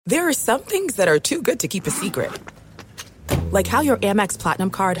There are some things that are too good to keep a secret. Like how your Amex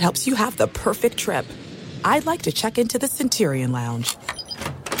Platinum card helps you have the perfect trip. I'd like to check into the Centurion Lounge.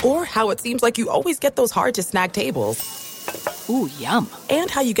 Or how it seems like you always get those hard-to-snag tables. Ooh, yum.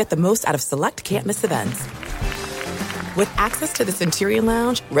 And how you get the most out of select can't-miss events. With access to the Centurion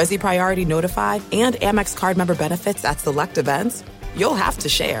Lounge, Resi Priority Notified, and Amex card member benefits at select events, you'll have to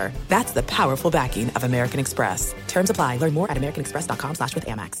share. That's the powerful backing of American Express. Terms apply. Learn more at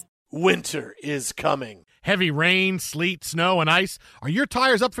americanexpress.com/withAmex. Winter is coming. Heavy rain, sleet, snow, and ice. Are your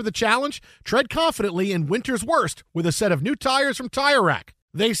tires up for the challenge? Tread confidently in winter's worst with a set of new tires from Tire Rack.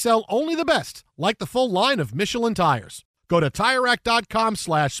 They sell only the best, like the full line of Michelin tires. Go to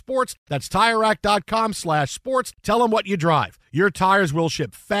TireRack.com/sports. That's TireRack.com/sports. Tell them what you drive. Your tires will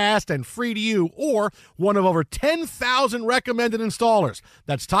ship fast and free to you or one of over 10,000 recommended installers.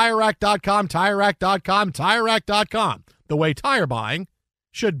 That's TireRack.com, TireRack.com, TireRack.com. The way tire buying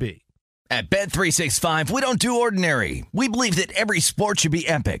should be. At Bet365, we don't do ordinary. We believe that every sport should be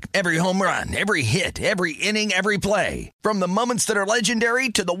epic. Every home run, every hit, every inning, every play. From the moments that are legendary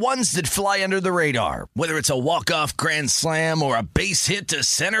to the ones that fly under the radar. Whether it's a walk-off grand slam or a base hit to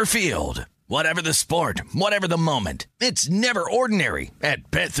center field. Whatever the sport, whatever the moment. It's never ordinary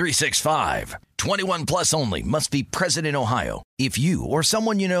at Bet365. 21 plus only. Must be present in Ohio. If you or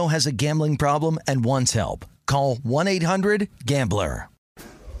someone you know has a gambling problem and wants help, call 1-800-GAMBLER.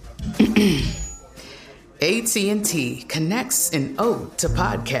 AT&T connects an ode to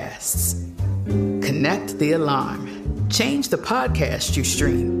podcasts. Connect the alarm. Change the podcast you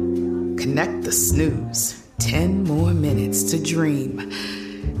stream. Connect the snooze. 10 more minutes to dream.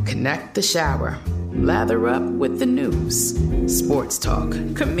 Connect the shower. Lather up with the news. Sports talk,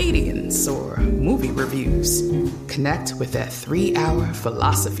 comedians, or movie reviews. Connect with that 3-hour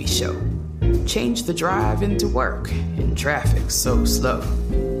philosophy show. Change the drive into work in traffic so slow.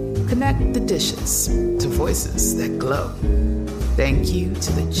 Connect the dishes to voices that glow. Thank you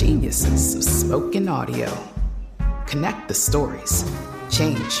to the geniuses of spoken audio. Connect the stories.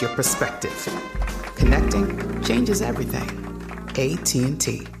 Change your perspective. Connecting changes everything.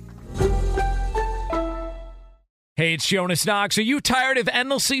 AT&T. Hey, it's Jonas Knox. Are you tired of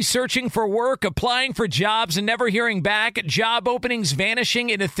endlessly searching for work, applying for jobs, and never hearing back? Job openings vanishing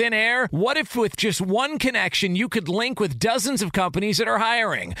into thin air? What if with just one connection, you could link with dozens of companies that are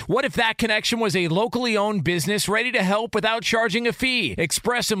hiring? What if that connection was a locally owned business ready to help without charging a fee?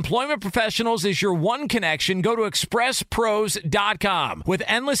 Express Employment Professionals is your one connection. Go to expresspros.com. With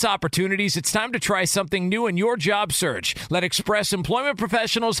endless opportunities, it's time to try something new in your job search. Let Express Employment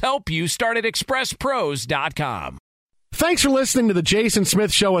Professionals help you. Start at expresspros.com. Thanks for listening to the Jason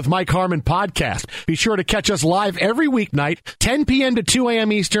Smith Show with Mike Harmon podcast. Be sure to catch us live every weeknight, 10 p.m. to 2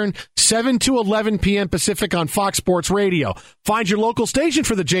 a.m. Eastern, 7 to 11 p.m. Pacific on Fox Sports Radio. Find your local station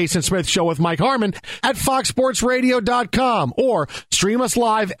for the Jason Smith Show with Mike Harmon at foxsportsradio.com or stream us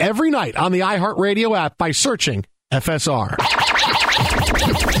live every night on the iHeartRadio app by searching FSR. Now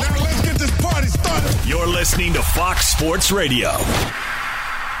let's get this party started. You're listening to Fox Sports Radio.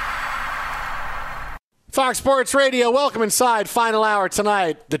 Fox Sports Radio, welcome inside. Final hour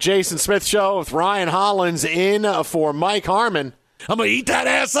tonight, the Jason Smith Show with Ryan Hollins in for Mike Harmon. I'm going to eat that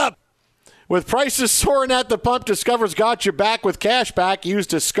ass up. With prices soaring at the pump, Discover's got your back with cash back. Use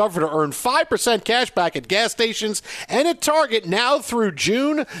Discover to earn 5% cash back at gas stations and at Target now through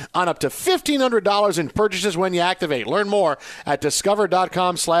June on up to $1,500 in purchases when you activate. Learn more at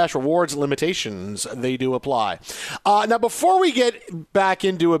discover.com/rewards. Limitations, they do apply. Now, before we get back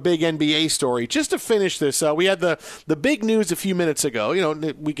into a big NBA story, just to finish this, we had the big news a few minutes ago. You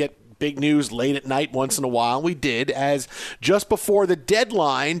know, we get big news late at night once in a while. We did, as just before the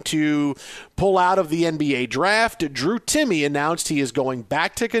deadline to pull out of the NBA draft, Drew Timme announced he is going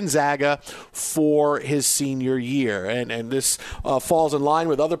back to Gonzaga for his senior year. And this falls in line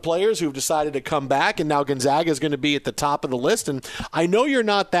with other players who've decided to come back, and now Gonzaga is going to be at the top of the list. And I know you're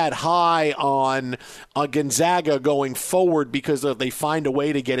not that high on Gonzaga going forward because they find a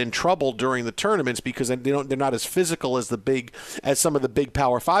way to get in trouble during the tournaments because they're not as physical as some of the big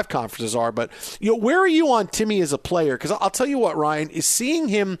Power 5 conferences are. But where are you on Timme as a player? Because I'll tell you what, Ryan, is seeing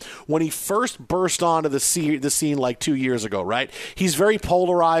him when he first burst onto the scene like 2 years ago, right? He's very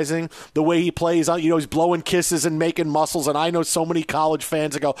polarizing. The way he plays, he's blowing kisses and making muscles, and I know so many college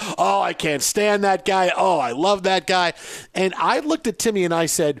fans that go, oh, I can't stand that guy. Oh, I love that guy. And I looked at Timme and I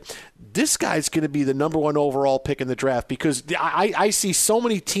said, this guy's going to be the number 1 overall pick in the draft, because I see so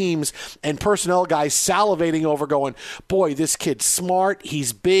many teams and personnel guys salivating over going, boy, this kid's smart,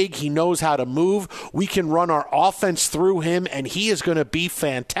 he's big, he knows how to move, we can run our offense through him, and he is going to be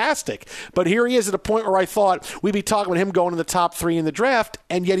fantastic. But here he is at a point where I thought we'd be talking about him going in the top 3 in the draft,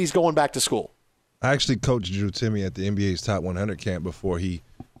 and yet he's going back to school. I actually coached Drew Timme at the NBA's Top 100 camp before he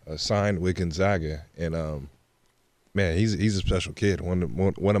signed with Gonzaga, and man, he's a special kid, one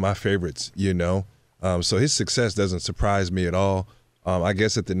of my favorites, So his success doesn't surprise me at all. I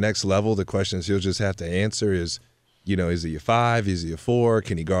guess at the next level, the questions he'll just have to answer is, is he a 5? Is he a 4?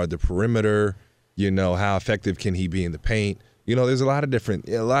 Can he guard the perimeter? How effective can he be in the paint? There's a lot of different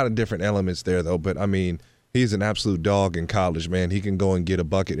elements there, though. But I mean, he's an absolute dog in college, man. He can go and get a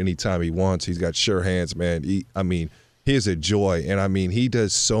bucket anytime he wants. He's got sure hands, man. He is a joy, and I mean, he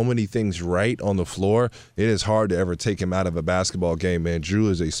does so many things right on the floor. It is hard to ever take him out of a basketball game, man. Drew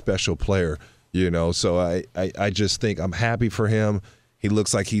is a special player, So I just think I'm happy for him. He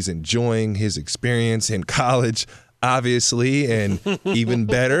looks like he's enjoying his experience in college, obviously, and even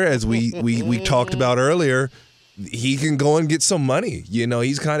better, as we talked about earlier, he can go and get some money.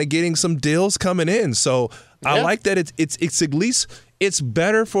 He's kind of getting some deals coming in. So I like that it's at least – it's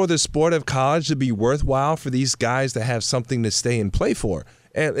better for the sport of college to be worthwhile for these guys to have something to stay and play for.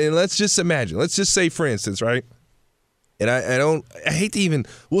 And let's just imagine. Let's just say, for instance, right? And I hate to even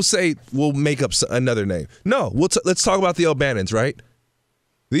 – we'll make up another name. No, let's talk about the O'Bannons, right?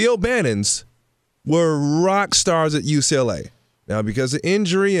 The O'Bannons were rock stars at UCLA. Now, because of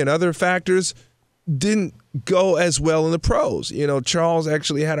injury and other factors, didn't go as well in the pros. Charles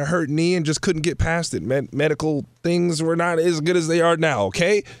actually had a hurt knee and just couldn't get past it. Medical things were not as good as they are now,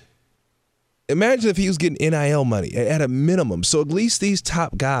 okay? Imagine if he was getting NIL money at a minimum. So at least these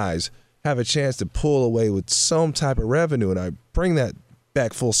top guys have a chance to pull away with some type of revenue. And I bring that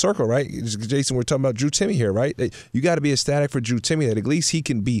back full circle, right? Jason, we're talking about Drew Timme here, right? You got to be ecstatic for Drew Timme that at least he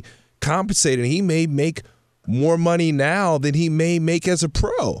can be compensated. He may make more money now than he may make as a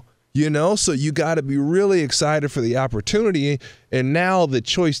pro. So you got to be really excited for the opportunity. And now the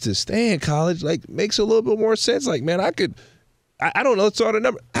choice to stay in college, makes a little bit more sense. Man, I don't know, let's throw out a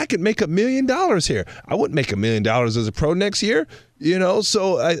number. I could make $1 million here. I wouldn't make $1 million as a pro next year,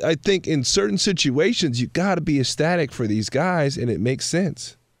 So I think in certain situations, you got to be ecstatic for these guys, and it makes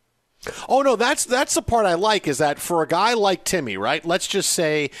sense. Oh, no, that's the part I like, is that for a guy like Timme, right, let's just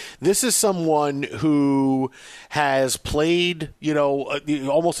say this is someone who has played,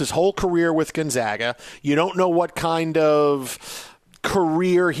 almost his whole career with Gonzaga. You don't know what kind of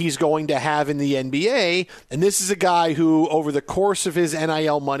career he's going to have in the NBA, and this is a guy who over the course of his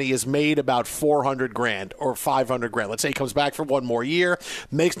NIL money has made about $400,000 or $500,000. Let's say he comes back for one more year,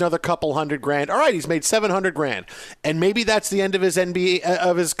 makes another couple $100,000. All right, he's made $700,000, and maybe that's the end of his NBA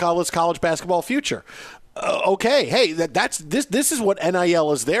of his college basketball future. Okay, hey, this is what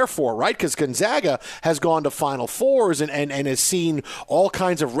NIL is there for, right? Because Gonzaga has gone to Final Fours and has seen all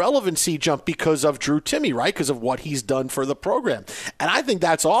kinds of relevancy jump because of Drew Timme, right? Because of what he's done for the program. And I think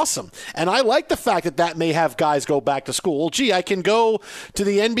that's awesome. And I like the fact that may have guys go back to school. Well, gee, I can go to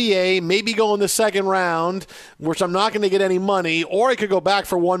the NBA, maybe go in the second round, which I'm not going to get any money, or I could go back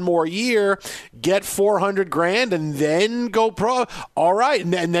for one more year, get $400,000, and then go pro. All right,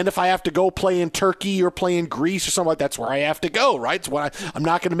 and then if I have to go play in Turkey or play in Greece or something like that's where I have to go, right? It's what I'm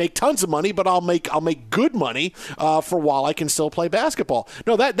not going to make tons of money, but I'll make good money for while I can still play basketball.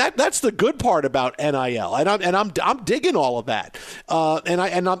 No, that's the good part about NIL, and I'm digging all of that, and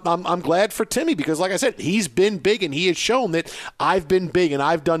I'm glad for Timme, because like I said, he's been big and he has shown that I've been big and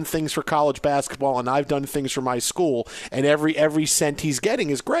I've done things for college basketball and I've done things for my school, and every cent he's getting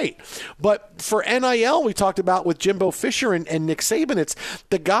is great. But for NIL, we talked about with Jimbo Fisher and Nick Saban, it's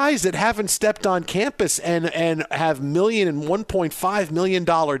the guys that haven't stepped on campus and have $1 million and $1.5 million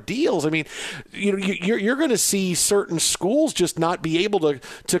deals. I mean, you're going to see certain schools just not be able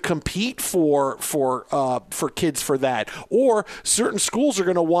to compete for kids for that, or certain schools are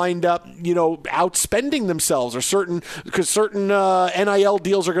going to wind up outspending themselves, or because certain NIL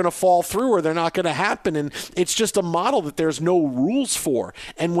deals are going to fall through or they're not going to happen, and it's just a model that there's no rules for.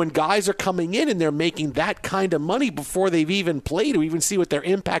 And when guys are coming in and they're making that kind of money before they've even played or even see what their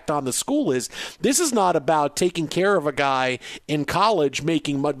impact on the school is, this is not not about taking care of a guy in college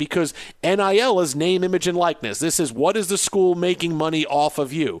making money, because NIL is name, image, and likeness. This is, what is the school making money off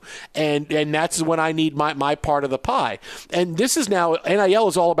of you? And that's when I need my part of the pie. And this is now, NIL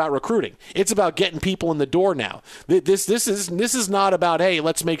is all about recruiting. It's about getting people in the door now. This is not about, hey,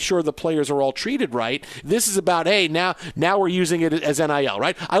 let's make sure the players are all treated right. This is about, hey, now we're using it as NIL,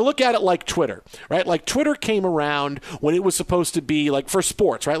 right? I look at it like Twitter, right? Like Twitter came around when it was supposed to be like for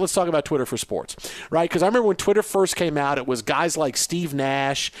sports, right? Let's talk about Twitter for sports, right? Because I remember when Twitter first came out, it was guys like Steve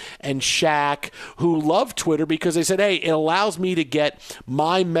Nash and Shaq who loved Twitter because they said, hey, it allows me to get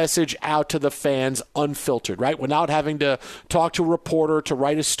my message out to the fans unfiltered, right? Without having to talk to a reporter to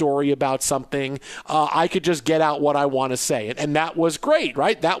write a story about something. I could just get out what I want to say. And that was great,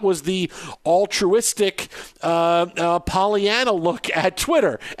 right? That was the altruistic Pollyanna look at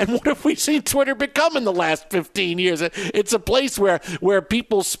Twitter. And what have we seen Twitter become in the last 15 years? It's a place where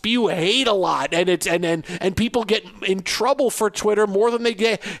people spew hate a lot, and people get in trouble for Twitter more than they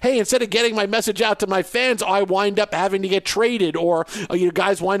get. Hey, instead of getting my message out to my fans, I wind up having to get traded, or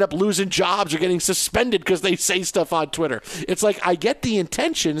guys wind up losing jobs or getting suspended because they say stuff on Twitter. It's like, I get the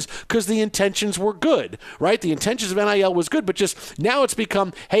intentions because the intentions were good, right? The intentions of NIL was good, but just now it's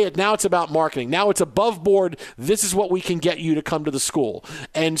become, hey, now it's about marketing. Now it's above board. This is what we can get you to come to the school.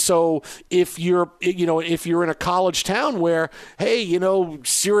 And so if you're in a college town where, hey,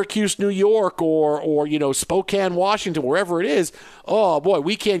 Syracuse, New York, or Spokane, Washington, wherever it is, oh boy,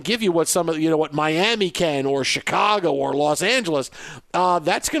 we can't give you what what Miami can, or Chicago, or Los Angeles.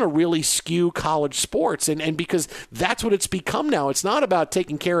 That's going to really skew college sports, and because that's what it's become now. It's not about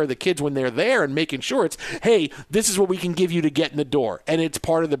taking care of the kids when they're there and making sure it's, hey, this is what we can give you to get in the door, and it's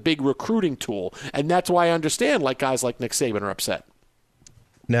part of the big recruiting tool, and that's why I understand guys like Nick Saban are upset.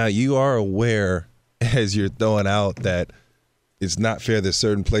 Now, you are aware, as you're throwing out, that it's not fair that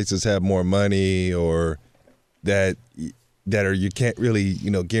certain places have more money, or that you can't really,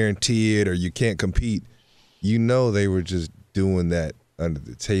 guarantee it, or you can't compete. They were just doing that under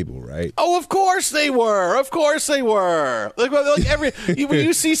the table, right? Oh, of course they were. Of course they were. Like when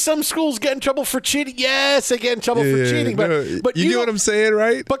you see some schools get in trouble for cheating, yes, they get in trouble for cheating. But you get what I'm saying,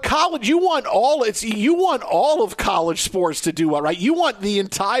 right? But college, you want all of college sports to do well, right? You want the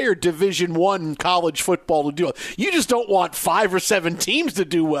entire Division I college football to do well. You just don't want 5 or 7 teams to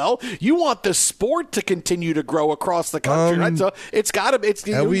do well. You want the sport to continue to grow across the country, right? So it's got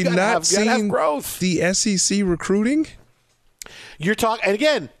to. Have we not seen growth? The SEC recruiting? You're talking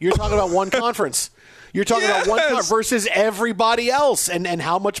about one conference. You're talking about one conference versus everybody else, and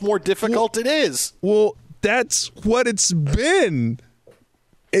how much more difficult it is. Well, that's what it's been.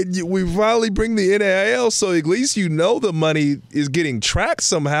 And we finally bring the NIL, so at least the money is getting tracked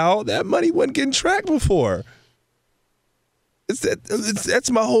somehow. That money wasn't getting tracked before.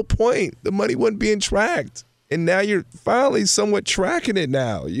 That's my whole point. The money wasn't being tracked, and now you're finally somewhat tracking it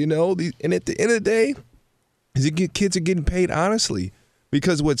now. And at the end of the day, kids are getting paid honestly,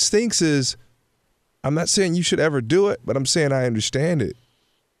 because what stinks is, I'm not saying you should ever do it, but I'm saying I understand it.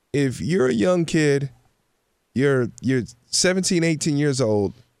 If you're a young kid, you're 17, 18 years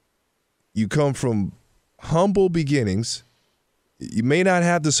old, you come from humble beginnings, you may not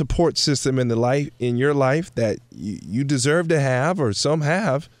have the support system in your life that you deserve to have, or some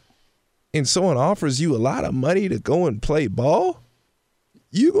have, and someone offers you a lot of money to go and play ball,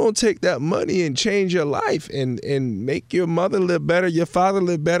 you're going to take that money and change your life and make your mother live better, your father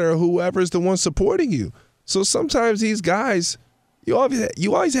live better, or whoever's the one supporting you. So sometimes these guys, you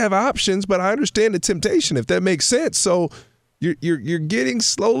always have options, but I understand the temptation, if that makes sense. So you're getting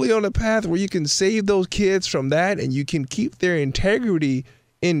slowly on a path where you can save those kids from that, and you can keep their integrity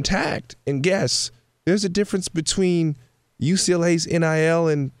intact. And guess, there's a difference between UCLA's NIL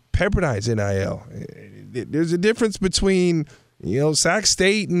and Pepperdine's NIL. There's a difference between Sac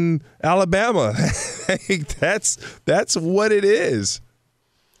State and Alabama. That's what it is.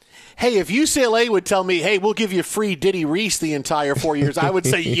 Hey, if UCLA would tell me, hey, we'll give you free Diddy Reese the entire 4 years, I would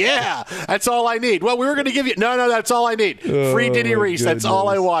say, yeah, that's all I need. Well, we were going to give you – no, that's all I need. Free Diddy Reese. Goodness. That's all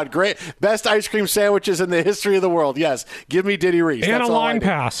I want. Great. Best ice cream sandwiches in the history of the world. Yes, give me Diddy Reese. And that's a line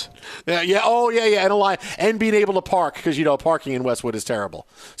pass. Yeah. Oh, yeah. And a line. And being able to park, because, parking in Westwood is terrible.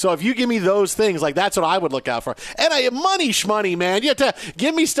 So if you give me those things, that's what I would look out for. And money shmoney, man. You have to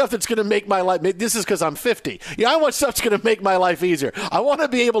give me stuff that's going to make my life – this is because I'm 50. I want stuff that's going to make my life easier. I want to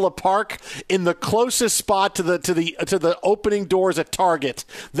be able to park in the closest spot to the opening doors at Target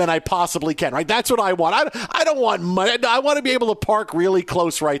than I possibly can. Right? That's what I want. I don't want money. I want to be able to park really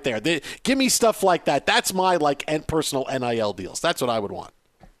close right there. Give me stuff like that. That's my personal NIL deals. That's what I would want.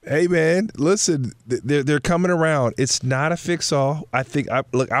 Hey, man, listen, they're coming around. It's not a fix-all.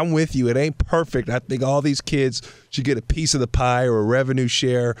 I'm with you. It ain't perfect. I think all these kids should get a piece of the pie or a revenue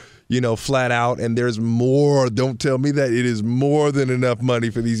share, flat out. And there's more. Don't tell me that it is more than enough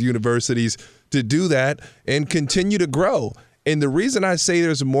money for these universities to do that and continue to grow. And the reason I say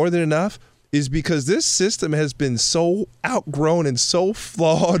there's more than enough is because this system has been so outgrown and so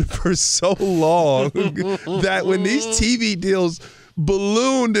flawed for so long that when these TV deals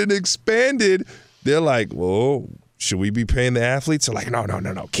ballooned and expanded, they're like, well, should we be paying the athletes? They're like,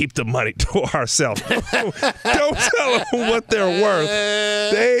 no. Keep the money to ourselves. Don't tell them what they're worth.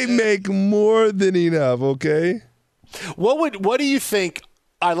 They make more than enough, okay? What do you think?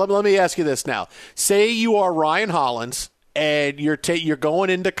 All right, let me ask you this now. Say you are Ryan Hollins and you're going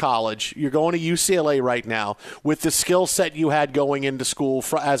into college. You're going to UCLA right now with the skill set you had going into school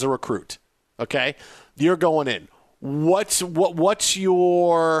as a recruit, okay? You're going in. What's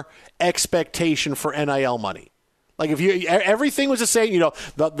your expectation for NIL money? Like if everything was the same,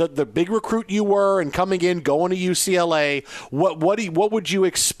 the big recruit you were and coming in, going to UCLA, what would you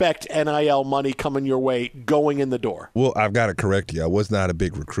expect NIL money coming your way going in the door? Well, I've got to correct you. I was not a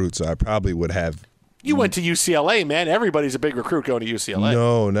big recruit, so I probably would have. You went to UCLA, man. Everybody's a big recruit going to UCLA.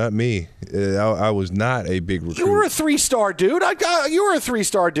 No, not me. I was not a big recruit. You were a 3-star dude. You were a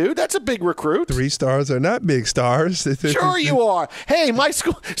 3-star dude. That's a big recruit. 3 stars are not big stars. Sure you are. Hey, my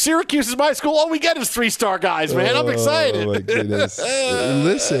school, Syracuse is my school. All we get is 3-star guys, man. I'm excited. Oh, my goodness.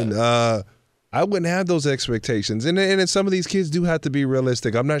 Listen, I wouldn't have those expectations. And some of these kids do have to be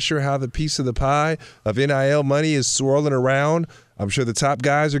realistic. I'm not sure how the piece of the pie of NIL money is swirling around. I'm sure the top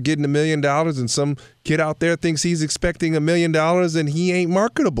guys are getting $1 million, and some kid out there thinks he's expecting $1 million, and he ain't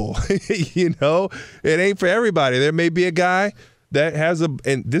marketable. It ain't for everybody. There may be a guy that has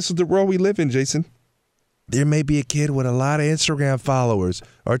and this is the world we live in, Jason. There may be a kid with a lot of Instagram followers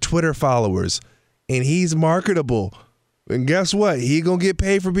or Twitter followers, and he's marketable. And guess what? He gonna get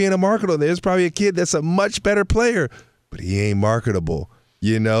paid for being a marketable. There's probably a kid that's a much better player, but he ain't marketable.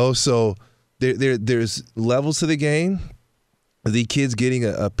 So there's levels to the game. Are the kids getting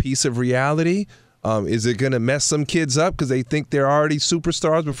a piece of reality? Is it going to mess some kids up because they think they're already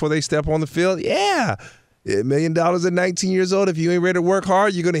superstars before they step on the field? Yeah. $1 million at 19 years old, if you ain't ready to work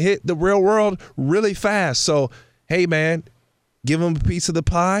hard, you're going to hit the real world really fast. So, hey, man, give them a piece of the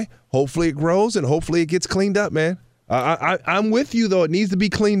pie. Hopefully it grows and hopefully it gets cleaned up, man. I'm with you, though. It needs to be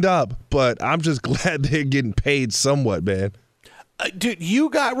cleaned up, but I'm just glad they're getting paid somewhat, man. Dude,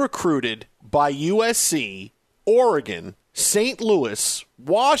 you got recruited by USC, Oregon, St. Louis,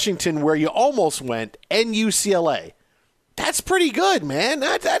 Washington, where you almost went, and UCLA. That's pretty good, man.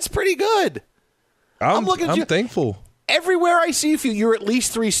 That's pretty good. I'm looking at you. I'm thankful. Everywhere I see you, you're at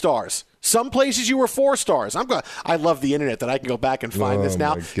least 3 stars. Some places you were 4 stars. I love the internet that I can go back and find this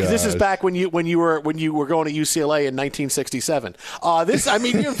now. This is back when you were going to UCLA in 1967.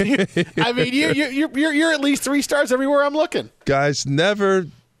 You're at least 3 stars everywhere I'm looking. Guys, never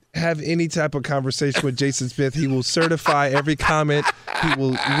have any type of conversation with Jason Smith. He will certify every comment. He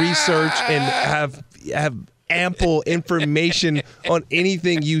will research and have ample information on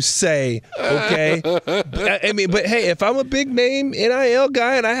anything you say, okay? But hey, if I'm a big name NIL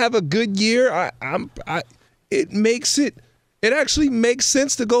guy and I have a good year, it actually makes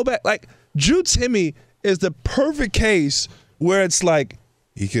sense to go back. Like Drew Timme is the perfect case where it's like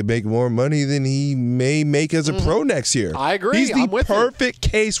he could make more money than he may make as a pro next year. I agree. He's the perfect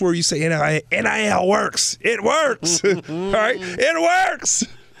case where you say NIL works. It works. All right? It works.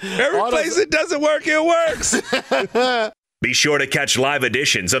 Every place it doesn't work, it works. Be sure to catch live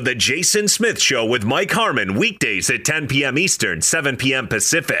editions of The Jason Smith Show with Mike Harmon weekdays at 10 p.m. Eastern, 7 p.m.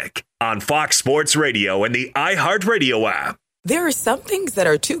 Pacific on Fox Sports Radio and the iHeartRadio app. There are some things that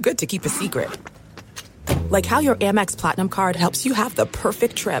are too good to keep a secret. Like how your Amex Platinum card helps you have the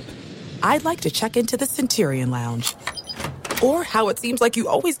perfect trip. I'd like to check into the Centurion Lounge. Or how it seems like you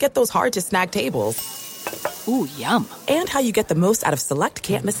always get those hard-to-snag tables. Ooh, yum. And how you get the most out of select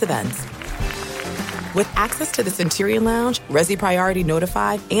can't-miss events. With access to the Centurion Lounge, Resi Priority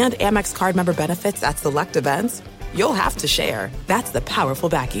Notified, and Amex card member benefits at select events, you'll have to share. That's the powerful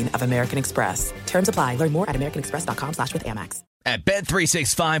backing of American Express. Terms apply. Learn more at americanexpress.com/withAmex. At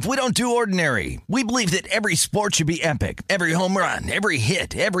Bet365, we don't do ordinary. We believe that every sport should be epic. Every home run, every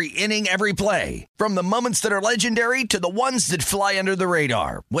hit, every inning, every play. From the moments that are legendary to the ones that fly under the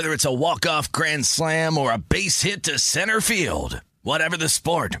radar. Whether it's a walk-off grand slam or a base hit to center field. Whatever the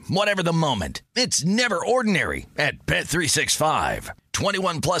sport, whatever the moment. It's never ordinary at Bet365.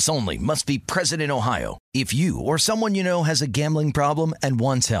 21 plus only. Must be present in Ohio. If you or someone you know has a gambling problem and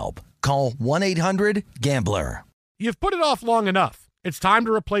wants help, call 1-800-GAMBLER. You've put it off long enough. It's time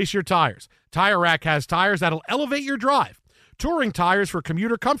to replace your tires. Tire Rack has tires that'll elevate your drive. Touring tires for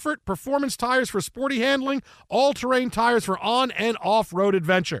commuter comfort, performance tires for sporty handling, all-terrain tires for on- and off-road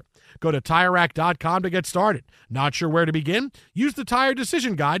adventure. Go to TireRack.com to get started. Not sure where to begin? Use the Tire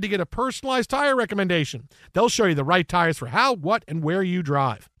Decision Guide to get a personalized tire recommendation. They'll show you the right tires for how, what, and where you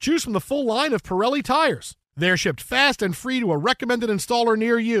drive. Choose from the full line of Pirelli tires. They're shipped fast and free to a recommended installer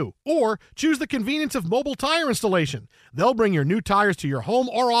near you. Or choose the convenience of mobile tire installation. They'll bring your new tires to your home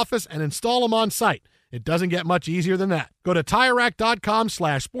or office and install them on site. It doesn't get much easier than that. Go to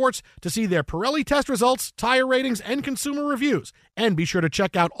TireRack.com/sports to see their Pirelli test results, tire ratings, and consumer reviews. And be sure to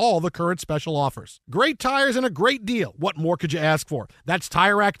check out all the current special offers. Great tires and a great deal. What more could you ask for? That's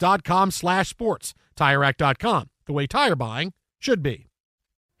TireRack.com/sports. TireRack.com, the way tire buying should be.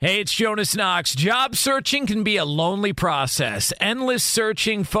 Hey, it's Jonas Knox. Job searching can be a lonely process. Endless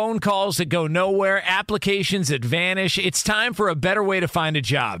searching, phone calls that go nowhere, applications that vanish. It's time for a better way to find a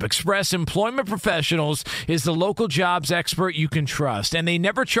job. Express Employment Professionals is the local jobs expert you can trust, and they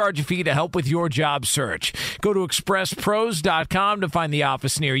never charge a fee to help with your job search. Go to expresspros.com to find the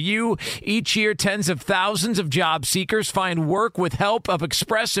office near you. Each year, tens of thousands of job seekers find work with help of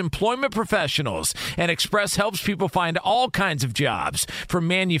Express Employment Professionals, and Express helps people find all kinds of jobs, from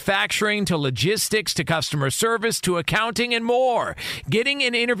manufacturing to logistics to customer service to accounting and more. Getting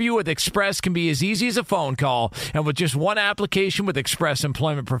an interview with Express can be as easy as a phone call, and with just one application with Express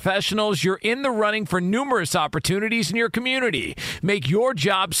Employment Professionals, you're in the running for numerous opportunities in your community. Make your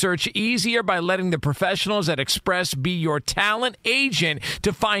job search easier by letting the professionals at Express be your talent agent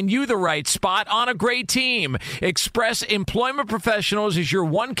to find you the right spot on a great team. Express Employment Professionals is your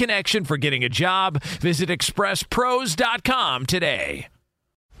one connection for getting a job. Visit expresspros.com today.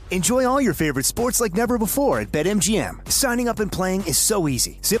 Enjoy all your favorite sports like never before at BetMGM. Signing up and playing is so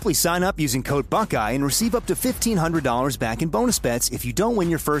easy. Simply sign up using code Buckeye and receive up to $1,500 back in bonus bets if you don't win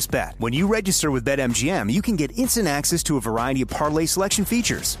your first bet. When you register with BetMGM, you can get instant access to a variety of parlay selection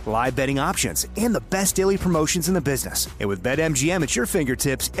features, live betting options, and the best daily promotions in the business. And with BetMGM at your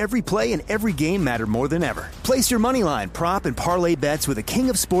fingertips, every play and every game matter more than ever. Place your moneyline, prop, and parlay bets with the king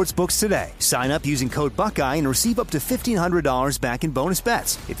of sportsbooks today. Sign up using code Buckeye and receive up to $1,500 back in bonus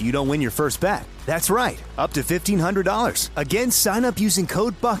bets if you don't win your first bet. That's right, up to $1,500. Again, sign up using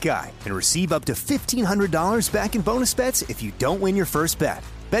code Buckeye and receive up to $1,500 back in bonus bets if you don't win your first bet.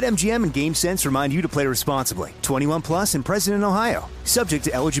 BetMGM and GameSense remind you to play responsibly. 21 plus and present in Ohio. Subject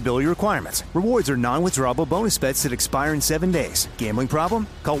to eligibility requirements. Rewards are non-withdrawable bonus bets that expire in 7 days. Gambling problem?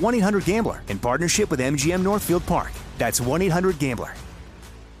 Call 1-800-GAMBLER in partnership with MGM Northfield Park. That's 1-800-GAMBLER.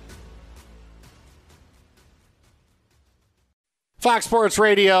 Fox Sports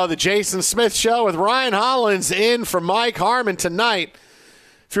Radio, the Jason Smith Show with Ryan Hollins in for Mike Harmon tonight.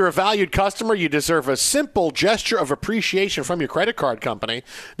 If you're a valued customer, you deserve a simple gesture of appreciation from your credit card company.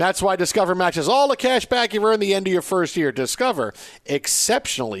 That's why Discover matches all the cash back you've earned the end of your first year. Discover,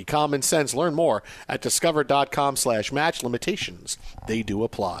 exceptionally common sense. Learn more at discover.com/match. Limitations, they do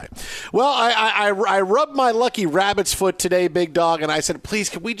apply. Well, I rubbed my lucky rabbit's foot today, big dog, and I said, please,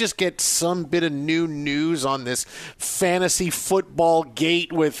 can we just get some bit of new news on this fantasy football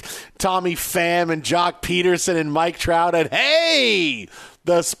gate with Tommy Pham and Jock Pederson and Mike Trout? And hey,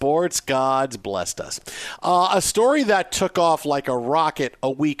 the sports gods blessed us. A story that took off like a rocket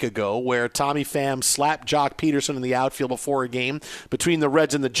a week ago, where Tommy Pham slapped Jock Pederson in the outfield before a game between the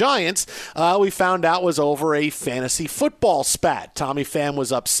Reds and the Giants, we found out was over a fantasy football spat. Tommy Pham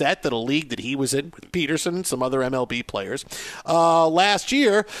was upset that a league that he was in with Pederson and some other MLB players. Last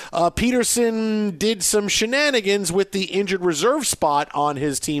year, Pederson did some shenanigans with the injured reserve spot on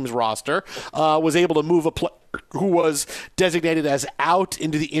his team's roster, was able to move a player who was designated as out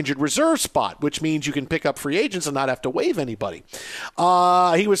into the injured reserve spot, which means you can pick up free agents and not have to waive anybody.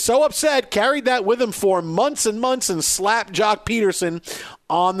 He was so upset, carried that with him for months and months, and slapped Jock Pederson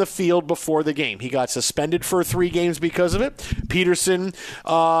on the field before the game. He got suspended for 3 games because of it. Pederson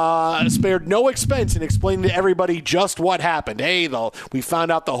spared no expense in explaining to everybody just what happened. Hey, we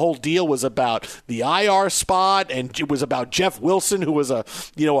found out the whole deal was about the IR spot, and it was about Jeff Wilson, who was a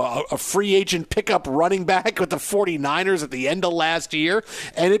free agent pickup running back with the 49ers at the end of last year,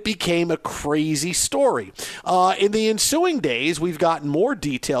 and it became a crazy story. In the ensuing days, we've gotten more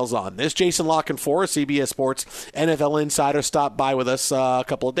details on this. Jason Lockenfor, CBS Sports NFL insider, stopped by with us a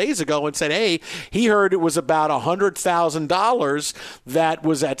couple of days ago and said, hey, he heard it was about $100,000 that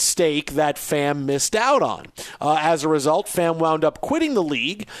was at stake that Pham missed out on. As a result, Pham wound up quitting the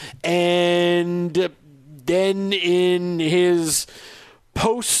league, and then in his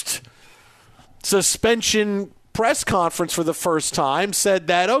post-suspension press conference for the first time, said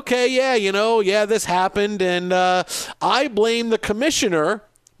that, okay, this happened, and I blame the commissioner,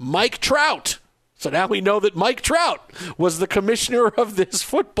 Mike Trout. So now we know that Mike Trout was the commissioner of this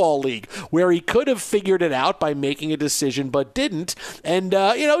football league, where he could have figured it out by making a decision but didn't. And,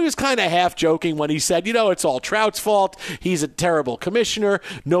 he was kind of half joking when he said, it's all Trout's fault. He's a terrible commissioner.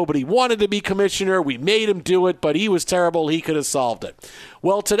 Nobody wanted to be commissioner. We made him do it, but he was terrible. He could have solved it.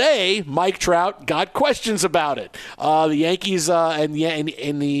 Well, today, Mike Trout got questions about it. The Yankees and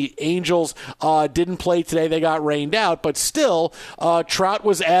the Angels didn't play today. They got rained out. But still, Trout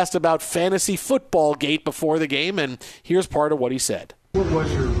was asked about fantasy football gate before the game, and here's part of what he said. What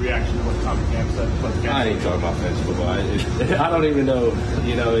was your reaction to what Tommy Pham said? I ain't talking about fantasy football. I don't even know.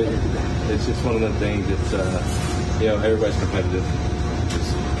 It's just one of them things that's, everybody's competitive.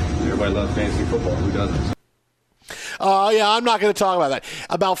 Everybody loves fantasy football. Who doesn't? I'm not going to talk about that.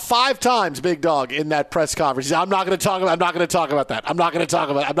 About 5 times, Big Dog, in that press conference, he said, I'm not going to talk about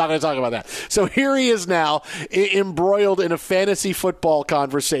that. So here he is now, embroiled in a fantasy football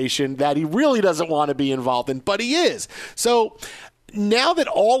conversation that he really doesn't want to be involved in, but he is. So now that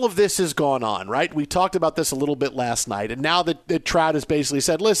all of this has gone on, right, we talked about this a little bit last night, and now that Trout has basically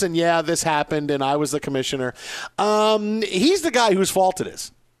said, listen, this happened, and I was the commissioner, he's the guy whose fault it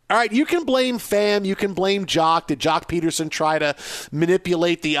is. All right, you can blame Pham, you can blame Jock. Did Jock Pederson try to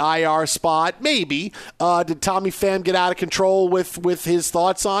manipulate the IR spot? Maybe. Did Tommy Pham get out of control with his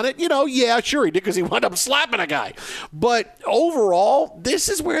thoughts on it? Yeah, sure he did, because he wound up slapping a guy. But overall, this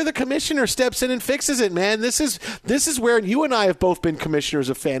is where the commissioner steps in and fixes it, man. This is where, and you and I have both been commissioners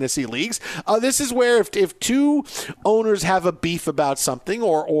of fantasy leagues. This is where if two owners have a beef about something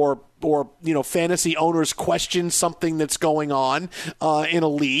or fantasy owners question something that's going on in a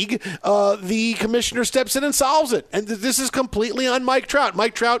league, the commissioner steps in and solves it. And this is completely on Mike Trout.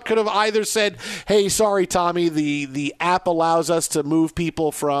 Mike Trout could have either said, hey, sorry, Tommy, the app allows us to move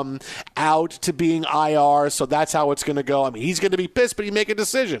people from out to being IR, so that's how it's going to go. I mean, he's going to be pissed, but you make a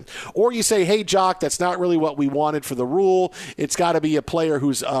decision. Or you say, hey, Jock, that's not really what we wanted for the rule. It's got to be a player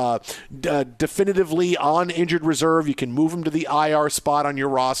who's definitively on injured reserve. You can move him to the IR spot on your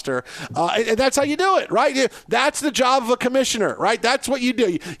roster. And that's how you do it, right? That's the job of a commissioner, right? That's what you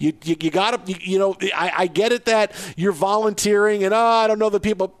do. You got to, I get it that you're volunteering and, I don't know the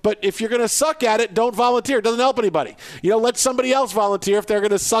people, but if you're going to suck at it, don't volunteer. It doesn't help anybody. Let somebody else volunteer if they're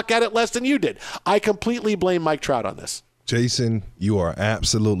going to suck at it less than you did. I completely blame Mike Trout on this. Jason, you are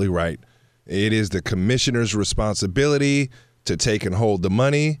absolutely right. It is the commissioner's responsibility to take and hold the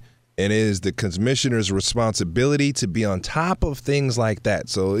money. And it is the commissioner's responsibility to be on top of things like that.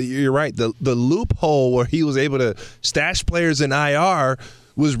 So you're right. The loophole where he was able to stash players in IR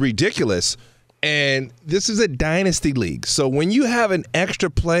was ridiculous. And this is a dynasty league. So when you have an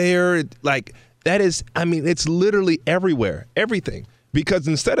extra player, like that is, it's literally everywhere, everything. Because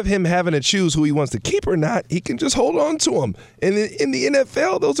instead of him having to choose who he wants to keep or not, he can just hold on to him. And in the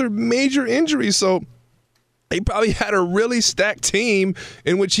NFL, those are major injuries. So he probably had a really stacked team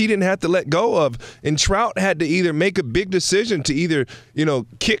in which he didn't have to let go of. And Trout had to either make a big decision to either,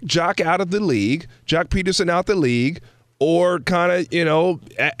 kick Jock out of the league, Jock Pederson out the league, or kind of,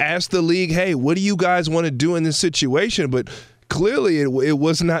 ask the league, hey, what do you guys want to do in this situation? But clearly it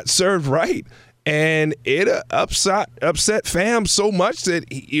was not served right. And it upset Pham so much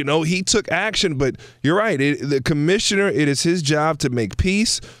that, he took action. But you're right. The commissioner, it is his job to make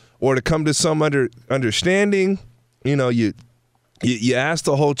peace or to come to some understanding. You ask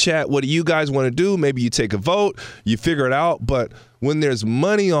the whole chat, what do you guys want to do? Maybe you take a vote, you figure it out. But when there's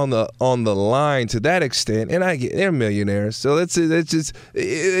money on the line to that extent, and they're millionaires, so that's just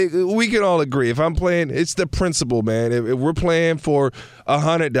we can all agree. If I'm playing, it's the principle, man. If we're playing for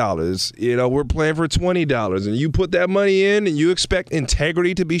 $100, we're playing for $20, and you put that money in, and you expect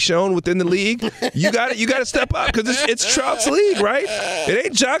integrity to be shown within the league, you got to step up because it's Trout's league, right? It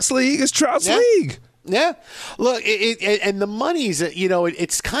ain't Jock's league, it's Trout's league. Yeah. Look, and the money's,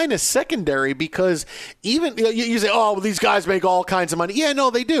 it's kind of secondary because even, you say, oh, well, these guys make all kinds of money. Yeah, no,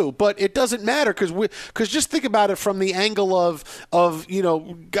 they do. But it doesn't matter because just think about it from the angle of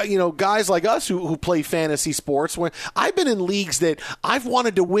guys like us who play fantasy sports. When I've been in leagues that I've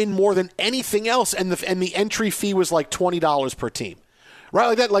wanted to win more than anything else, and the entry fee was like $20 per team. Right,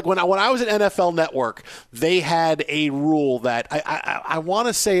 like that. Like when I was at NFL Network, they had a rule that I want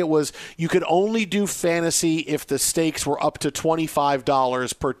to say it was you could only do fantasy if the stakes were up to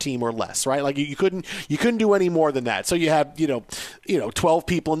 $25 per team or less. Right, like you couldn't do any more than that. So you have 12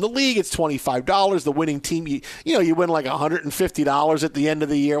 people in the league, it's $25. The winning team, you win like $150 at the end of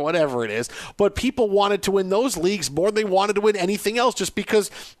the year, whatever it is. But people wanted to win those leagues more than they wanted to win anything else, just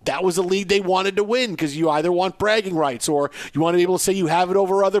because that was a league they wanted to win. Because you either want bragging rights or you want to be able to say you have it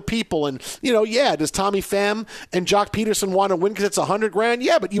over other people. And, does Tommy Pham and Jock Pederson want to win because it's $100,000?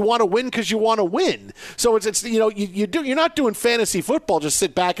 Yeah, but you want to win because you want to win. So you're not doing fantasy football, just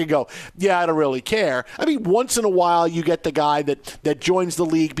sit back and go, yeah, I don't really care. I mean, once in a while you get the guy that joins the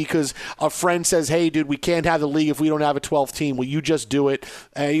league because a friend says, hey, dude, we can't have the league if we don't have a 12th team. Will you just do it?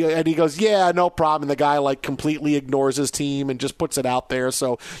 And he goes, yeah, no problem. And the guy completely ignores his team and just puts it out there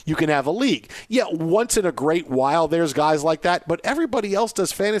so you can have a league. Yeah, once in a great while there's guys like that, but everybody else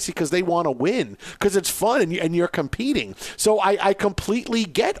does fantasy because they want to win, because it's fun and you're competing. So I completely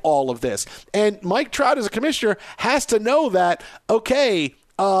get all of this. And Mike Trout as a commissioner has to know that, okay,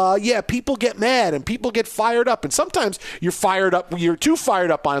 people get mad and people get fired up, and sometimes you're too fired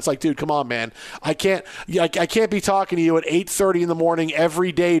up on it. It's like, dude, come on, man. I can't be talking to you at 8:30 in the morning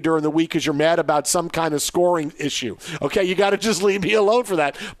every day during the week because you're mad about some kind of scoring issue. Okay, you got to just leave me alone for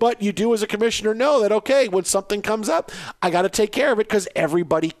that. But you do, as a commissioner, know that, okay, when something comes up, I got to take care of it because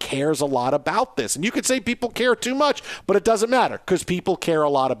everybody cares a lot about this. And you could say people care too much, but it doesn't matter because people care a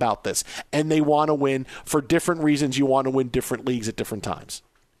lot about this, and they want to win for different reasons. You want to win different leagues at different times.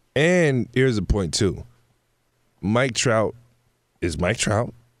 And here's the point, too. Mike Trout is Mike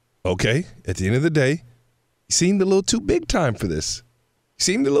Trout. Okay, at the end of the day, he seemed a little too big time for this.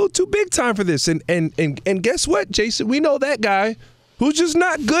 And guess what, Jason? We know that guy who's just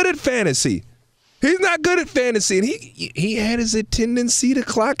not good at fantasy. He's not good at fantasy, and he had his tendency to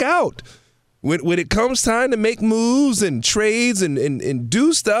clock out. When it comes time to make moves and trades and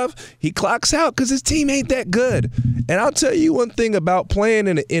do stuff, he clocks out because his team ain't that good. And I'll tell you one thing about playing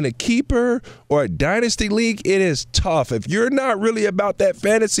in a keeper or a dynasty league, it is tough. If you're not really about that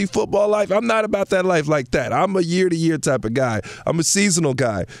fantasy football life, I'm not about that life like that. I'm a year-to-year type of guy. I'm a seasonal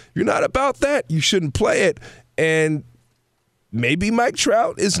guy. If you're not about that, you shouldn't play it. And maybe Mike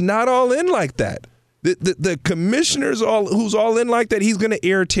Trout is not all in like that. The commissioner's who's all in like that, he's going to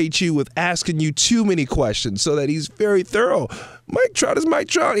irritate you with asking you too many questions so that he's very thorough. Mike Trout is Mike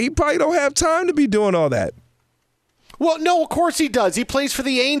Trout. He probably don't have time to be doing all that. Well, no, of course he does. He plays for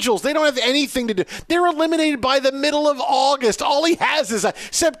the Angels. They don't have anything to do. They're eliminated by the middle of August. All he has is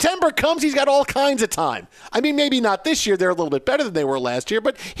September comes, he's got all kinds of time. I mean, maybe not this year. They're a little bit better than they were last year,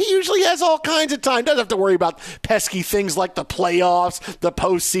 but he usually has all kinds of time. Doesn't have to worry about pesky things like the playoffs, the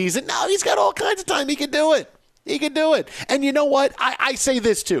postseason. No, he's got all kinds of time. He can do it. He can do it. And you know what? I say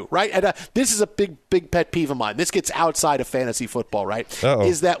this too, right? And, this is a big pet peeve of mine. This gets outside of fantasy football, right? Uh-oh.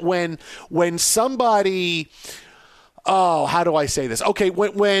 Is that when somebody... Oh, how do I say this? Okay,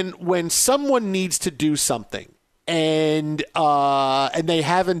 when someone needs to do something and they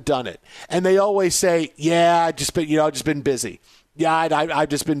haven't done it, and they always say, "Yeah, I've just been busy." Yeah, I've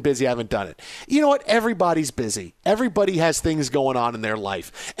just been busy. I haven't done it. You know what? Everybody's busy. Everybody has things going on in their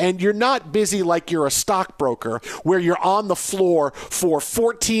life. And you're not busy like you're a stockbroker where you're on the floor for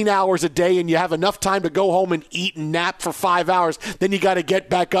 14 hours a day and you have enough time to go home and eat and nap for 5 hours. Then you got to get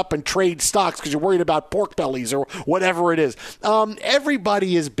back up and trade stocks because you're worried about pork bellies or whatever it is.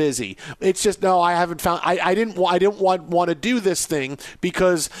 Everybody is busy. It's just, no, I haven't found, I didn't want to do this thing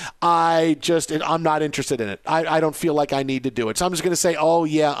because I'm not interested in it. I don't feel like I need to do it. So I'm just going to say, oh,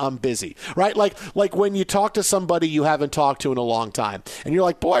 yeah, I'm busy, right? Like when you talk to somebody you haven't talked to in a long time, and you're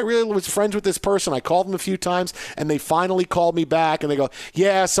like, boy, I really was friends with this person. I called them a few times, and they finally called me back, and they go,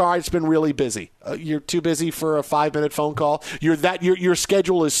 yeah, sorry, it's been really busy. You're too busy for a 5-minute phone call. Your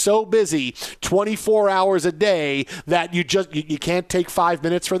schedule is so busy, 24 hours a day, that you can't take 5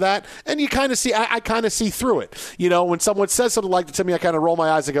 minutes for that. And you kind of see, I kind of see through it. You know, when someone says something like that to me, I kind of roll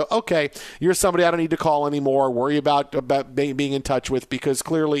my eyes and go, okay, you're somebody I don't need to call anymore, worry about being in touch with, because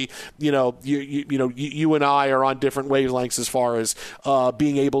clearly, you and I are on different wavelengths as far as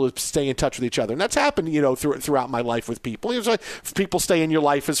being able to stay in touch with each other. And that's happened, throughout my life with people. It's like people stay in your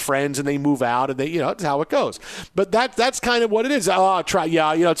life as friends and they move out. And they, it's how it goes. But that's kind of what it is.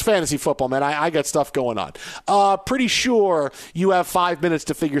 It's fantasy football, man. I got stuff going on. Pretty sure you have 5 minutes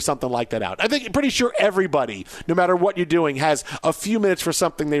to figure something like that out. Pretty sure everybody, no matter what you're doing, has a few minutes for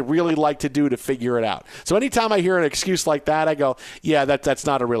something they really like to do to figure it out. So anytime I hear an excuse like that, I go, yeah, that's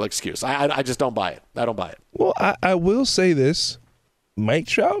not a real excuse. I just don't buy it. I don't buy it. Well, I will say this. Mike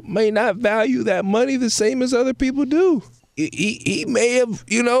Trout may not value that money the same as other people do. he may have,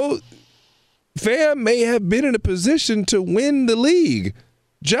 Pham may have been in a position to win the league.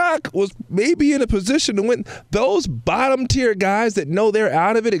 Jock was maybe in a position to win. Those bottom-tier guys that know they're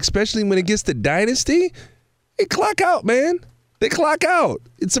out of it, especially when it gets to dynasty, they clock out, man. They clock out.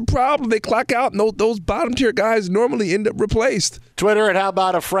 It's a problem. They clock out, and those bottom-tier guys normally end up replaced. Twitter at How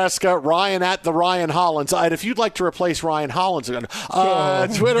About a Fresca, Ryan at the Ryan Hollins. If you'd like to replace Ryan Hollins,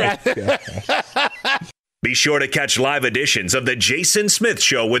 Twitter at... Be sure to catch live editions of The Jason Smith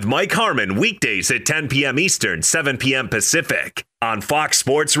Show with Mike Harmon weekdays at 10 p.m. Eastern, 7 p.m. Pacific on Fox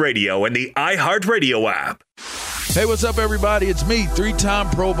Sports Radio and the iHeartRadio app. Hey, what's up, everybody? It's me, three-time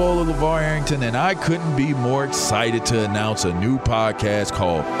Pro Bowler LeVar Arrington, and I couldn't be more excited to announce a new podcast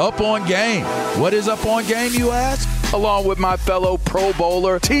called Up On Game. What is Up On Game, you ask? Along with my fellow Pro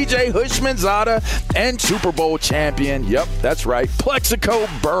Bowler, TJ Hushmanzada, and Super Bowl champion, yep, that's right, Plexico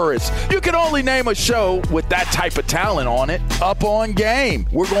Burress. You can only name a show with that type of talent on it. Up On Game.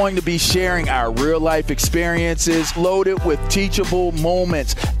 We're going to be sharing our real-life experiences loaded with teachable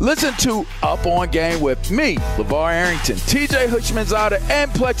moments. Listen to Up On Game with me, LeVar Arrington, TJ Hushmanzada, and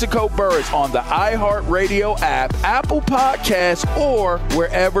Plexico Burress on the iHeartRadio app, Apple Podcasts, or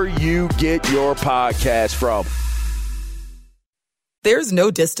wherever you get your podcasts from. There's no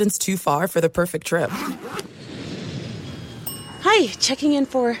distance too far for the perfect trip. Hi, checking in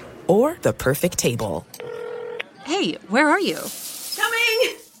for... Or the perfect table. Hey, where are you?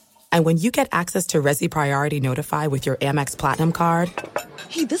 Coming! And when you get access to Resi Priority Notify with your Amex Platinum card...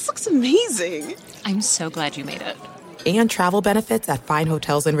 Hey, this looks amazing. I'm so glad you made it. And travel benefits at fine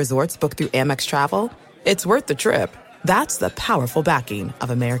hotels and resorts booked through Amex Travel, it's worth the trip. That's the powerful backing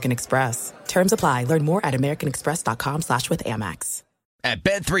of American Express. Terms apply. Learn more at americanexpress.com/withAmex. At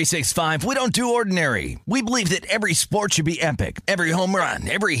Bet365, we don't do ordinary. We believe that every sport should be epic. Every home run,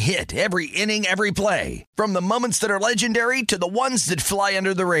 every hit, every inning, every play. From the moments that are legendary to the ones that fly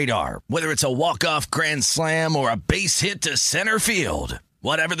under the radar. Whether it's a walk-off grand slam or a base hit to center field.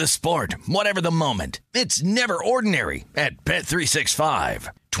 Whatever the sport, whatever the moment, it's never ordinary at Bet365.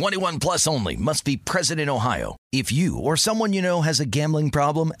 21 plus only. Must be present in Ohio. If you or someone you know has a gambling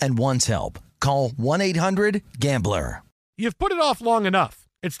problem and wants help, call 1-800-GAMBLER. You've put it off long enough.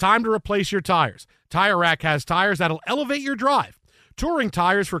 It's time to replace your tires. Tire Rack has tires that'll elevate your drive. Touring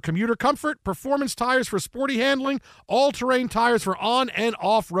tires for commuter comfort, performance tires for sporty handling, all-terrain tires for on- and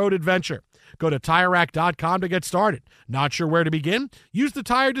off-road adventure. Go to TireRack.com to get started. Not sure where to begin? Use the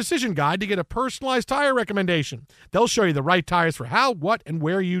Tire Decision Guide to get a personalized tire recommendation. They'll show you the right tires for how, what, and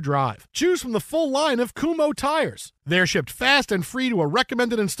where you drive. Choose from the full line of Kumho tires. They're shipped fast and free to a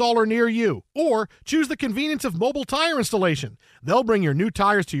recommended installer near you. Or choose the convenience of mobile tire installation. They'll bring your new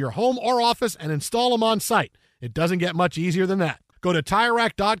tires to your home or office and install them on site. It doesn't get much easier than that. Go to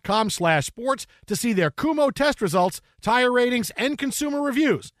TireRack.com/sports to see their Kumho test results, tire ratings, and consumer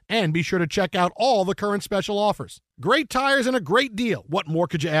reviews. And be sure to check out all the current special offers. Great tires and a great deal. What more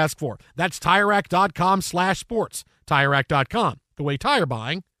could you ask for? That's TireRack.com/sports. TireRack.com, the way tire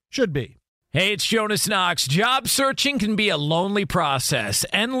buying should be. Hey, it's Jonas Knox. Job searching can be a lonely process.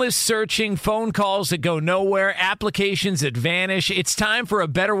 Endless searching, phone calls that go nowhere, applications that vanish. It's time for a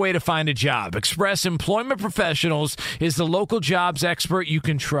better way to find a job. Express Employment Professionals is the local jobs expert you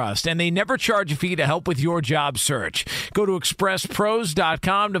can trust, and they never charge a fee to help with your job search. Go to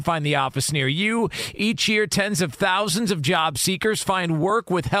expresspros.com to find the office near you. Each year, tens of thousands of job seekers find work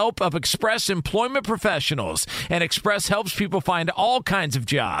with help of Express Employment Professionals, and Express helps people find all kinds of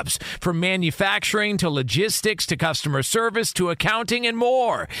jobs, from manufacturing to logistics to customer service to accounting and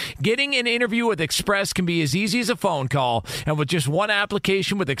more. Getting an interview with Express can be as easy as a phone call, and with just one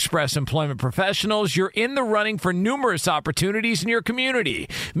application with Express Employment Professionals, you're in the running for numerous opportunities in your community.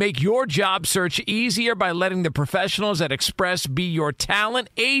 Make your job search easier by letting the professionals at Express be your talent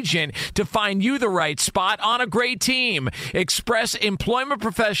agent to find you the right spot on a great team. Express Employment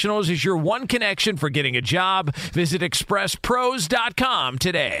Professionals is your one connection for getting a job. Visit expresspros.com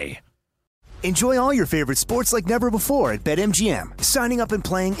today. Enjoy all your favorite sports like never before at BetMGM. Signing up and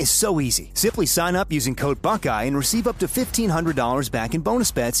playing is so easy. Simply sign up using code Buckeye and receive up to $1,500 back in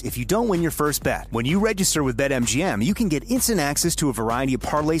bonus bets if you don't win your first bet. When you register with BetMGM, you can get instant access to a variety of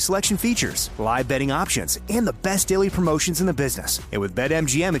parlay selection features, live betting options, and the best daily promotions in the business. And with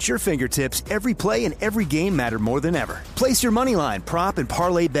BetMGM at your fingertips, every play and every game matter more than ever. Place your moneyline, prop, and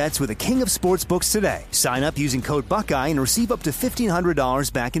parlay bets with the king of sportsbooks today. Sign up using code Buckeye and receive up to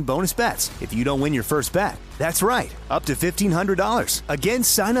 $1,500 back in bonus bets if you don't win your first bet. That's right, up to $1,500. Again,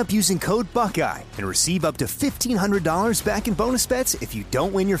 sign up using code Buckeye and receive up to $1,500 back in bonus bets if you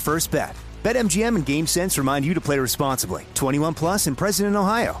don't win your first bet. BetMGM and GameSense remind you to play responsibly. 21 plus and present in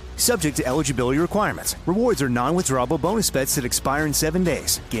Ohio. Subject to eligibility requirements. Rewards are non-withdrawable bonus bets that expire in 7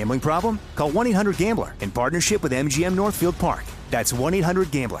 days. Gambling problem? Call 1-800-GAMBLER in partnership with MGM Northfield Park. That's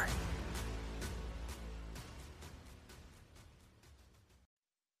 1-800-GAMBLER.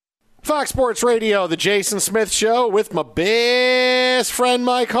 Fox Sports Radio, the Jason Smith Show with my best friend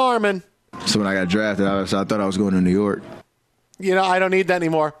Mike Harmon. So when I got drafted, I thought I was going to New York. You know, I don't need that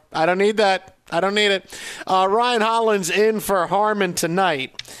anymore. I don't need that. I don't need it. Ryan Hollins in for Harmon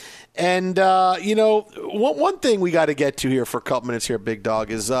tonight. And, one thing we got to get to here for a couple minutes here, Big Dog,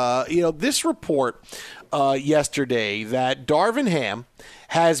 is, this report yesterday that Darvin Ham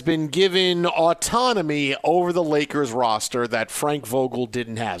has been given autonomy over the Lakers roster that Frank Vogel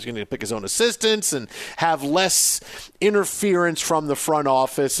didn't have. He's going to pick his own assistants and have less interference from the front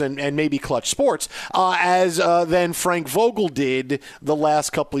office and maybe Clutch Sports than Frank Vogel did the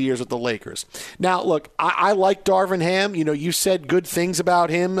last couple of years with the Lakers. Now, look, I like Darvin Ham. You know, you said good things about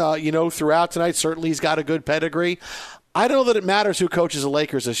him, throughout tonight. Certainly he's got a good pedigree. I don't know that it matters who coaches the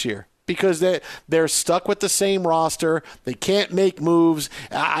Lakers this year, because they're stuck with the same roster. They can't make moves.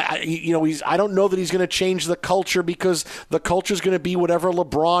 I don't know that he's going to change the culture, because the culture is going to be whatever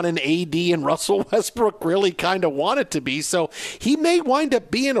LeBron and AD and Russell Westbrook really kind of want it to be. So he may wind up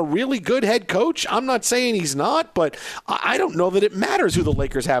being a really good head coach. I'm not saying he's not, but I don't know that it matters who the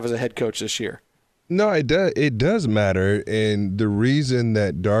Lakers have as a head coach this year. No, it does. It does matter, and the reason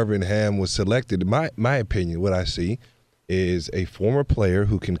that Darvin Ham was selected, my opinion, what I see, is a former player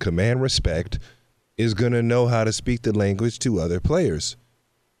who can command respect, is going to know how to speak the language to other players.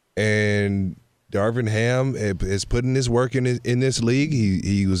 And Darvin Ham has put in his work in this league.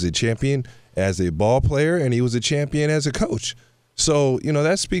 He was a champion as a ball player, and he was a champion as a coach. So,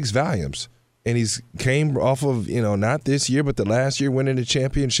 that speaks volumes. And he's came off of, not this year, but the last year winning the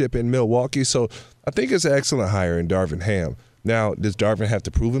championship in Milwaukee. So I think it's an excellent hire in Darvin Ham. Now, does Darvin have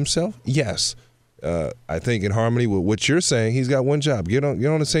to prove himself? Yes. I think in harmony with what you're saying, he's got one job. Get on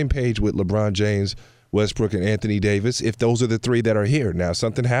the same page with LeBron James, Westbrook, and Anthony Davis, if those are the three that are here. Now,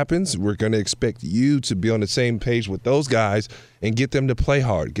 something happens, we're going to expect you to be on the same page with those guys and get them to play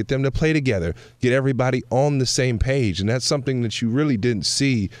hard, get them to play together, get everybody on the same page. And that's something that you really didn't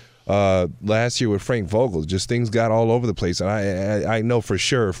see last year with Frank Vogel. Just things got all over the place. And I know for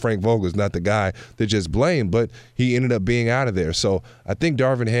sure Frank Vogel is not the guy that just blamed, but he ended up being out of there. So I think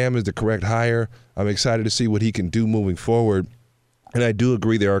Darvin Ham is the correct hire. I'm excited to see what he can do moving forward. And I do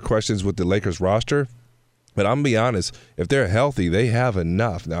agree there are questions with the Lakers roster. But I'm going to be honest, if they're healthy, they have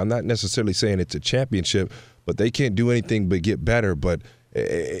enough. Now, I'm not necessarily saying it's a championship, but they can't do anything but get better. But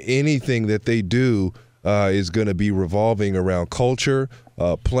anything that they do is going to be revolving around culture,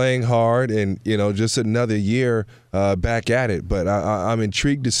 playing hard, and, just another year back at it. But I'm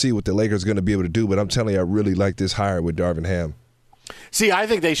intrigued to see what the Lakers are going to be able to do. But I'm telling you, I really like this hire with Darvin Ham. See, I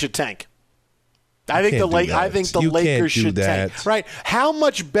think they should tank. I think the Lakers should tank. Right? How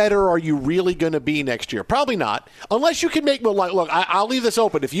much better are you really going to be next year? Probably not, unless you can make. Look, I'll leave this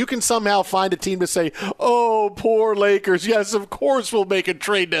open. If you can somehow find a team to say, "Oh, poor Lakers," yes, of course we'll make a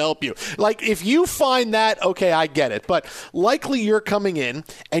trade to help you. Like, if you find that, okay, I get it. But likely you're coming in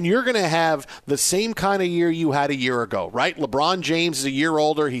and you're going to have the same kind of year you had a year ago, right? LeBron James is a year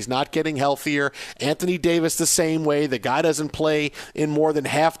older. He's not getting healthier. Anthony Davis the same way. The guy doesn't play in more than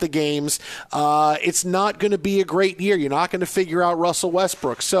half the games. It's not going to be a great year. You're not going to figure out Russell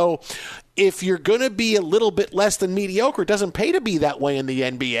Westbrook. So if you're going to be a little bit less than mediocre, it doesn't pay to be that way in the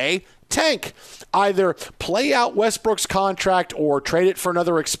NBA. Tank. Either play out Westbrook's contract or trade it for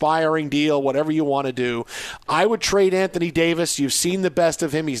another expiring deal, whatever you want to do. I would trade Anthony Davis. You've seen the best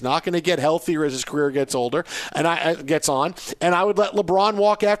of him. He's not going to get healthier as his career gets older and gets on. And I would let LeBron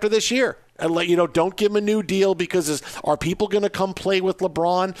walk after this year. And don't give him a new deal, because are people going to come play with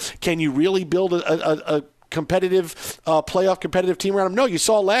LeBron? Can you really build a competitive, playoff competitive team around him? No, you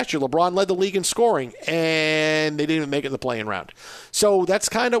saw last year LeBron led the league in scoring, and they didn't even make it in the play-in round. So that's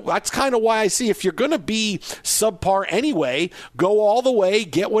kind of why I see, if you're going to be subpar anyway, go all the way,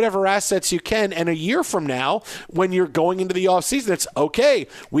 get whatever assets you can, and a year from now, when you're going into the offseason, it's okay.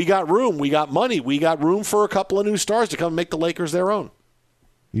 We got room, we got money, we got room for a couple of new stars to come and make the Lakers their own.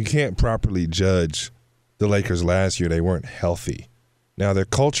 You can't properly judge the Lakers last year. They weren't healthy. Now, their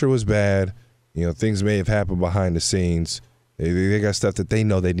culture was bad. Things may have happened behind the scenes. They got stuff that they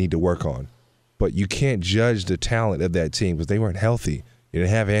know they need to work on. But you can't judge the talent of that team because they weren't healthy. You didn't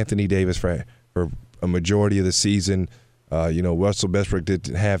have Anthony Davis for a majority of the season. Russell Westbrook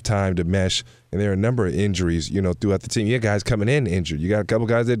didn't have time to mesh. And there are a number of injuries, throughout the team. You had guys coming in injured. You got a couple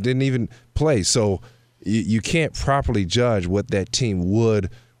guys that didn't even play. So you can't properly judge what that team would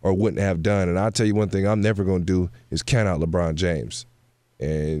or wouldn't have done. And I'll tell you one thing I'm never going to do is count out LeBron James.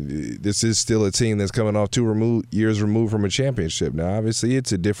 And this is still a team that's coming off 2 years removed from a championship. Now, obviously,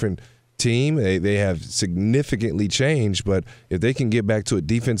 it's a different team. They have significantly changed, but if they can get back to a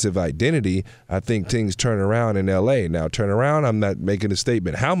defensive identity, I think things turn around in L.A. Now, turn around, I'm not making a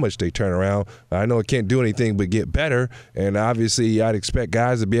statement how much they turn around. I know it can't do anything but get better, and obviously I'd expect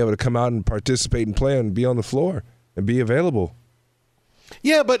guys to be able to come out and participate and play and be on the floor and be available.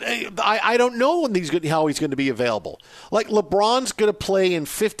 Yeah, but I don't know how he's going to be available. Like, LeBron's going to play in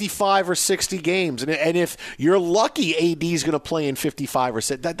 55 or 60 games, and if you're lucky, AD's going to play in 55 or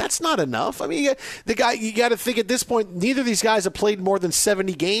 60. That's not enough. I mean, you got to think at this point, neither of these guys have played more than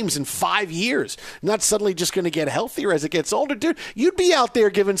 70 games in 5 years. Not suddenly just going to get healthier as it gets older. Dude, you'd be out there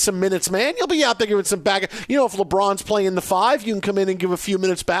giving some minutes, man. You'll be out there giving some back. You know, if LeBron's playing the 5, you can come in and give a few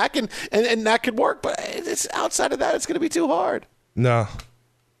minutes back, and that could work. But it's outside of that, it's going to be too hard. No,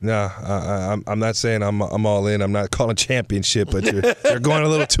 I'm not saying I'm all in. I'm not calling championship, but you're going a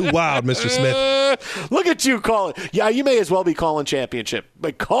little too wild, Mr. Smith. Look at you calling. Yeah, you may as well be calling championship.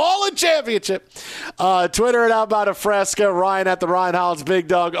 But calling championship. Twitter at Outbound of Fresca. Ryan at the Ryan Hollins Big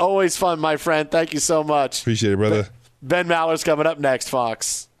Dog. Always fun, my friend. Thank you so much. Appreciate it, brother. Ben Maller's coming up next,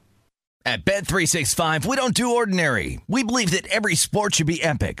 Fox. At Bet365, we don't do ordinary. We believe that every sport should be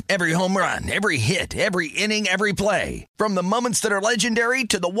epic. Every home run, every hit, every inning, every play. From the moments that are legendary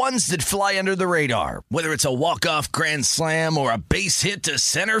to the ones that fly under the radar. Whether it's a walk-off grand slam or a base hit to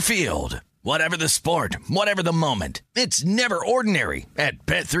center field. Whatever the sport, whatever the moment. It's never ordinary at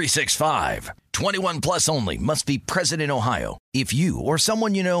Bet365. 21 plus only. Must be present in Ohio. If you or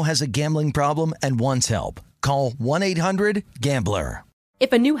someone you know has a gambling problem and wants help, call 1-800-GAMBLER.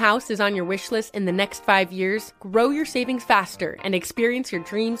 If a new house is on your wish list in the next 5 years, grow your savings faster and experience your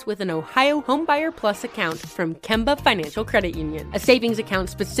dreams with an Ohio Homebuyer Plus account from Kemba Financial Credit Union. A savings account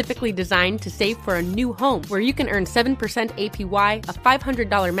specifically designed to save for a new home where you can earn 7% APY, a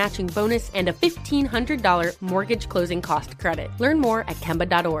 $500 matching bonus, and a $1,500 mortgage closing cost credit. Learn more at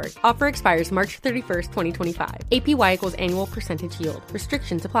Kemba.org. Offer expires March 31st, 2025. APY equals annual percentage yield.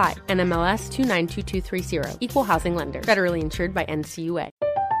 Restrictions apply. NMLS 292230. Equal housing lender. Federally insured by NCUA.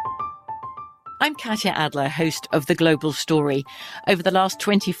 I'm Katya Adler, host of The Global Story. Over the last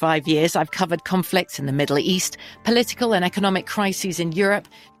 25 years, I've covered conflicts in the Middle East, political and economic crises in Europe,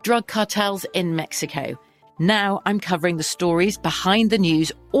 drug cartels in Mexico. Now I'm covering the stories behind the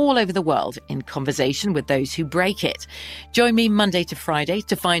news all over the world in conversation with those who break it. Join me Monday to Friday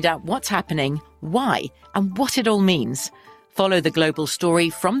to find out what's happening, why, and what it all means. Follow The Global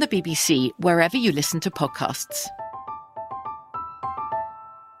Story from the BBC wherever you listen to podcasts.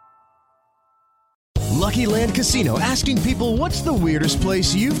 Lucky Land Casino, asking people, what's the weirdest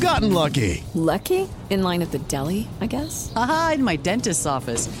place you've gotten lucky? Lucky? In line at the deli, I guess? Aha, in my dentist's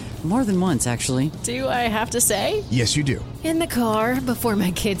office. More than once, actually. Do I have to say? Yes, you do. In the car before my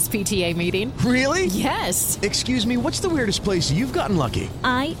kids' PTA meeting. Really? Yes. Excuse me, what's the weirdest place you've gotten lucky?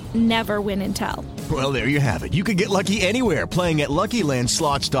 I never win and tell. Well, there you have it. You can get lucky anywhere, playing at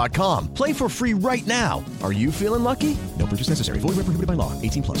LuckyLandSlots.com. Play for free right now. Are you feeling lucky? No purchase necessary. Void where prohibited by law.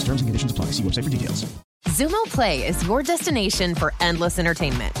 18 plus. Terms and conditions apply. See website for details. Xumo Play is your destination for endless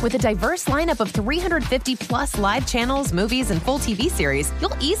entertainment. With a diverse lineup of 350 plus live channels, movies, and full TV series,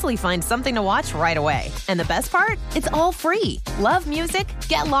 you'll easily find something to watch right away. And the best part? It's all free. Love music?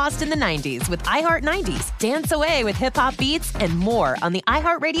 Get lost in the 90s with iHeart 90s. Dance away with hip-hop beats and more on the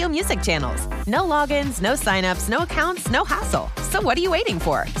iHeartRadio music channels. No logins, no signups, no accounts, no hassle. So what are you waiting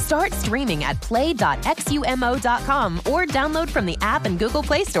for? Start streaming at play.xumo.com or download from the app and Google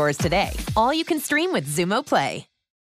Play stores today. All you can stream with Xumo Play.